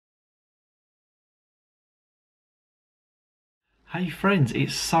Hey friends,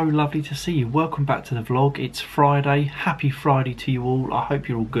 it's so lovely to see you. Welcome back to the vlog. It's Friday. Happy Friday to you all. I hope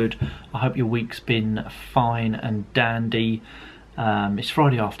you're all good. I hope your week's been fine and dandy. It's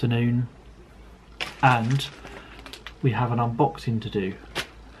Friday afternoon and we have an unboxing to do.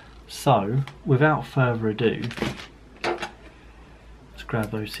 So, without further ado, let's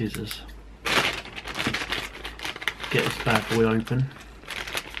grab those scissors. Get this bad boy open.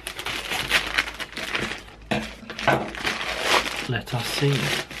 Let us see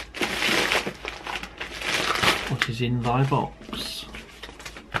what is in thy box.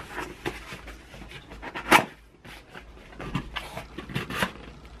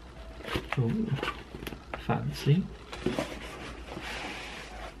 Ooh, fancy.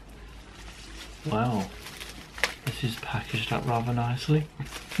 Wow, this is packaged up rather nicely.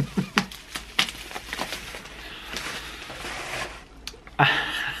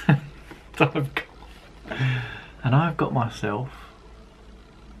 And I've got myself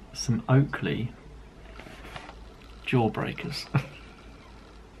some Oakley Jawbreakers.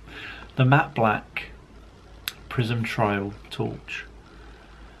 The matte black Prism Trail torch,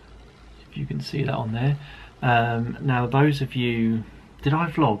 if you can see that on there. Now those of you, did I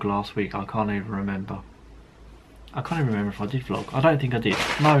vlog last week? I can't even remember. I can't even remember if I did vlog. I don't think I did.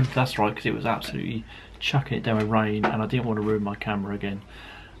 No, that's right, because it was absolutely chucking it down with rain and I didn't want to ruin my camera again.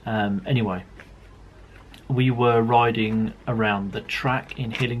 Anyway, we were riding around the track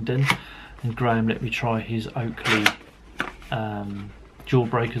in Hillingdon and Graham let me try his Oakley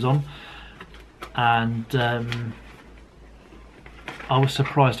Jawbreakers on, and I was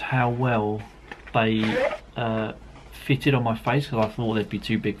surprised how well they fitted on my face, because I thought they'd be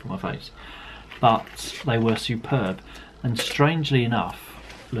too big for my face, but they were superb. And strangely enough,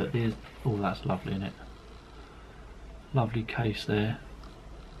 look, there's, oh, that's lovely, isn't it? Lovely case there.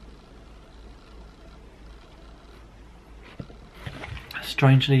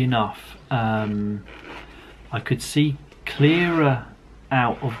 Strangely enough, I could see clearer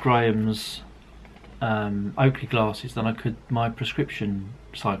out of Graham's Oakley glasses than I could my prescription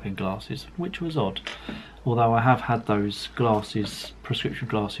cycling glasses, which was odd, although I have had those glasses, prescription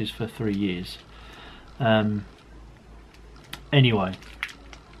glasses, for 3 years. Anyway,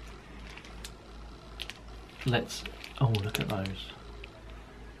 let's, oh, look at those.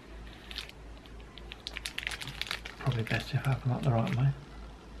 Probably best if I have them up the right way.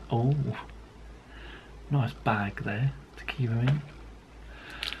 Oh, nice bag there to keep them in.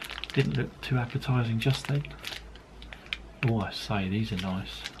 Didn't look too appetising just then. Oh, I say, these are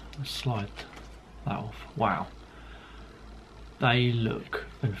nice. Let's slide that off. Wow. They look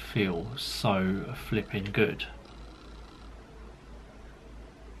and feel so flipping good.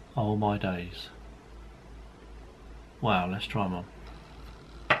 Oh my days. Wow, let's try them on.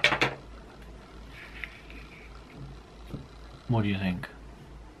 What do you think?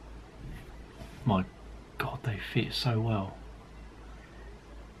 My God, they fit so well.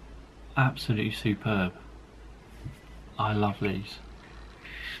 Absolutely superb. I love these.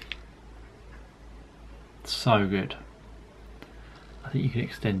 So good. I think you can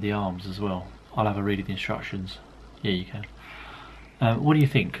extend the arms as well. I'll have a read of the instructions. Yeah, you can. What do you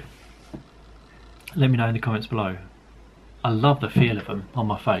think? Let me know in the comments below. I love the feel of them on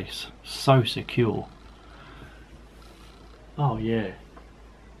my face. So secure. Oh yeah,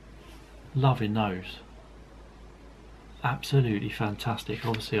 loving those. Absolutely fantastic.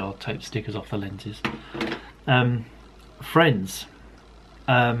 Obviously I'll take the stickers off the lenses. Friends,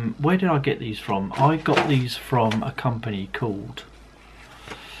 where did I get these from? I got these from a company called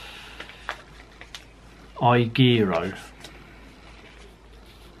iGearo.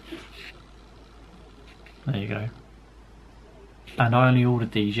 There you go. And I only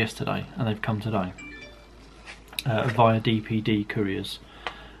ordered these yesterday and they've come today. Via DPD couriers.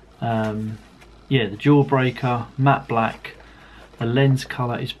 Yeah, the Jawbreaker, matte black. The lens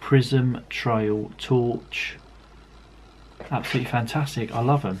colour is Prism Trail Torch. Absolutely fantastic. I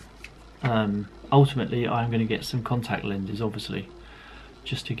love them. Ultimately, I'm going to get some contact lenses, obviously,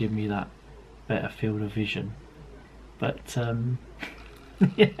 just to give me that better field of vision. But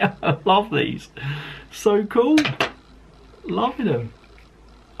yeah, I love these. So cool. Loving them.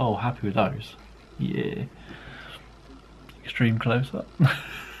 Oh, happy with those. Yeah. Extreme close-up.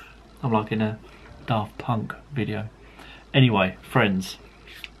 I'm like in a Daft Punk video. Anyway, friends,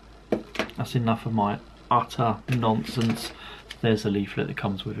 that's enough of my utter nonsense. There's a leaflet that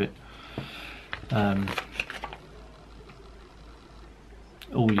comes with it.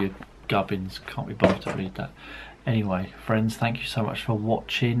 All your gubbins, can't be bothered to read that. Anyway, friends, thank you so much for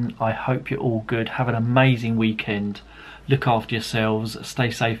watching. I hope you're all good. Have an amazing weekend. Look after yourselves,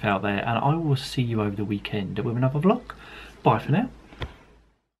 stay safe out there, and I will see you over the weekend with another vlog. Bye for now.